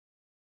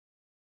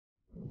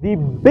The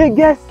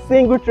biggest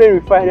single train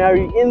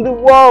refinery in the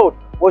world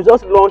was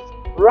just launched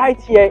right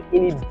here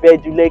in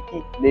Ibeju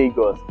Lekki,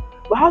 Lagos.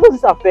 But how does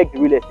this affect the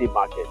real estate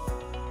market?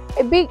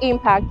 A big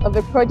impact of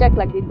a project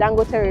like the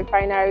Dangote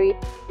refinery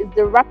is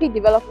the rapid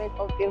development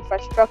of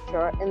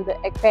infrastructure in the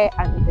Ekpe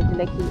and Ibeju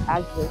Lekki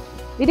axis,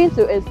 leading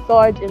to a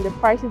surge in the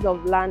prices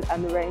of land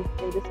and rent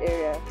in this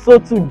area. So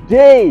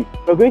today,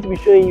 we're going to be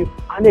showing you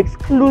an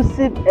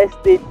exclusive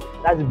estate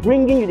that's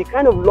bringing you the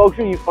kind of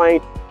luxury you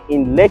find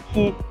in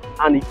Lekki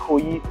and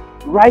Ikoyi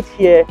right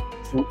here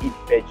to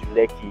Ibeju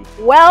Lekki.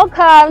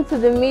 Welcome to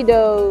the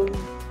Meadows.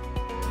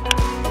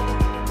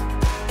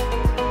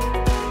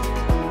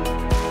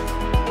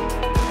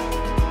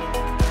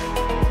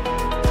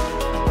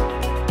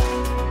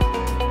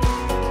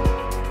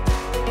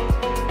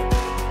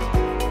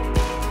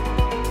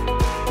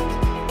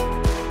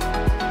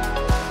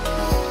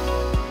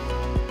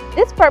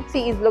 This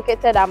property is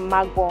located at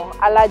Magbon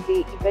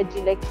Alade,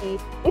 Ibeju Lekki,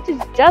 which is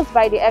just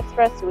by the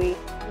expressway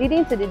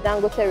leading to the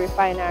Dangote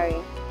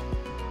refinery.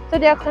 So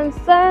there are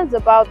concerns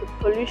about the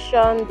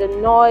pollution, the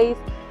noise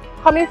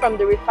coming from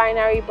the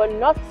refinery, but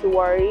not to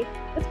worry.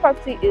 This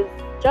property is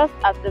just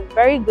at a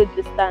very good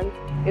distance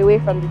away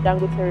from the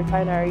Dangote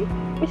refinery,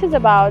 which is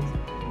about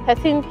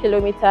 13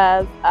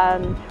 kilometers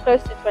and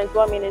close to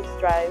 21 minutes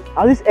drive.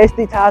 Now this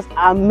estate has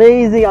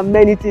amazing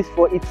amenities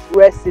for its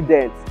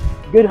residents.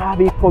 You're going to have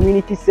a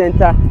community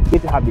center, you're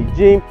going to have a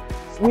gym,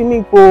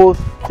 swimming pools,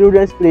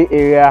 children's play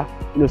area,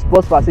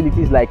 sports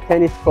facilities like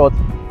tennis courts,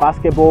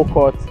 basketball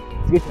courts.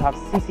 It's going to have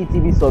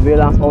CCTV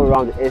surveillance all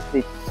around the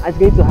estate, and it's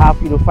going to have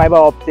fiber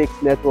optics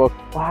network,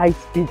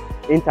 high-speed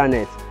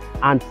internet,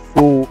 and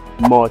so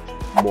much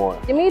more.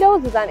 The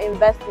Meadows is an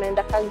investment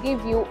that can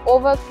give you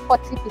over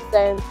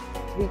 40%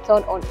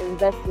 return on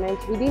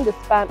investment within the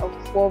span of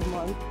 12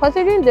 months.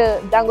 Considering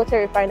the Dangote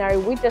refinery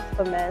we just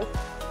commenced,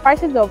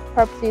 prices of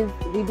properties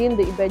within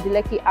the Ibeju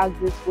Lekki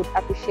axis would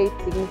appreciate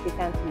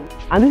significantly.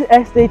 And this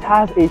estate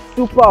has a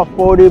super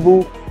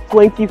affordable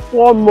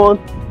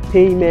 24-month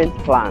payment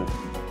plan.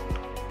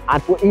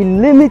 And for a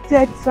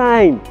limited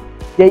time,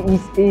 there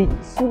is a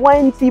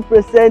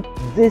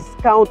 20%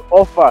 discount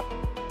offer.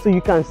 So you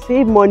can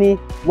save money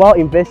while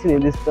investing in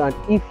this plan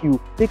if you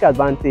take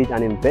advantage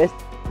and invest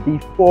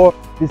before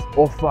this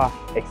offer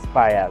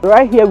expires.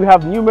 Right here we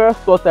have numerous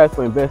plot types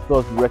for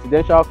investors: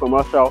 residential,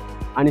 commercial,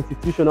 and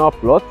institutional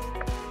plots.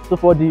 So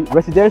for the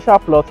residential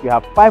plots, we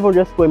have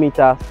 500 square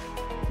meters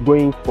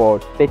going for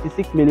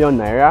 36 million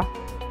naira,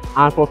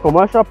 and for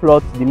commercial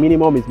plots the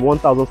minimum is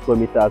 1000 square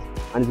meters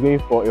and it's going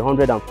for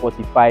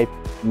 145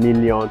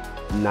 million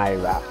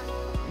naira.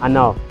 And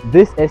now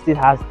this estate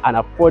has an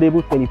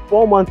affordable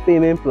 24-month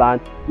payment plan,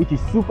 which is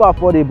super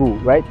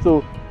affordable, right?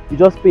 So you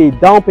just pay a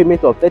down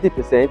payment of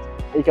 30%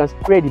 and you can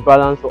spread the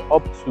balance for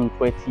up to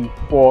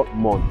 24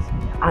 months.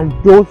 And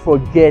don't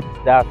forget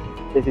that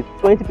there's a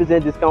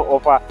 20% discount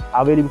offer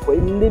available for a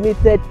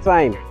limited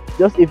time,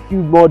 just a few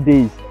more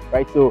days,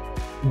 right? So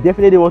you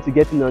definitely want to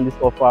get in on this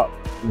offer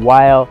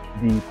while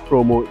the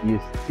promo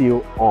is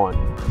still on.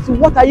 So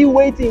what are you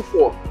waiting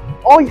for?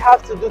 All you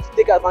have to do to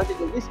take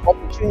advantage of this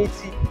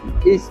opportunity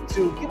is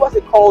to give us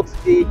a call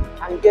today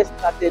and get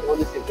started on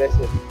this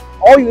investment.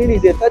 All you need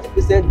is a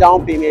 30%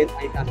 down payment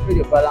and you can spread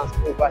your balance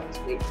over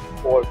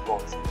 24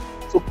 months.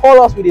 So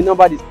call us with the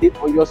number displayed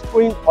on your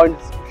screen or in the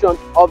description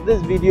of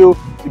this video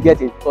to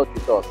get in touch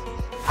with us.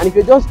 And if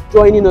you're just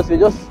joining us, you're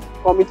just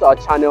coming to our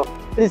channel,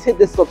 please hit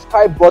the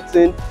subscribe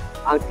button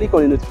and click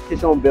on the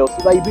notification bell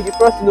so that you'll be the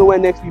first to know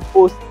when next we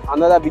post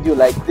another video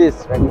like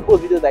this, right? We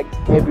post videos like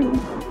this every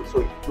week, so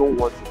you don't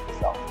want to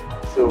miss out.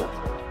 So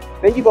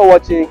thank you for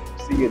watching.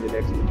 See you in the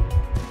next video.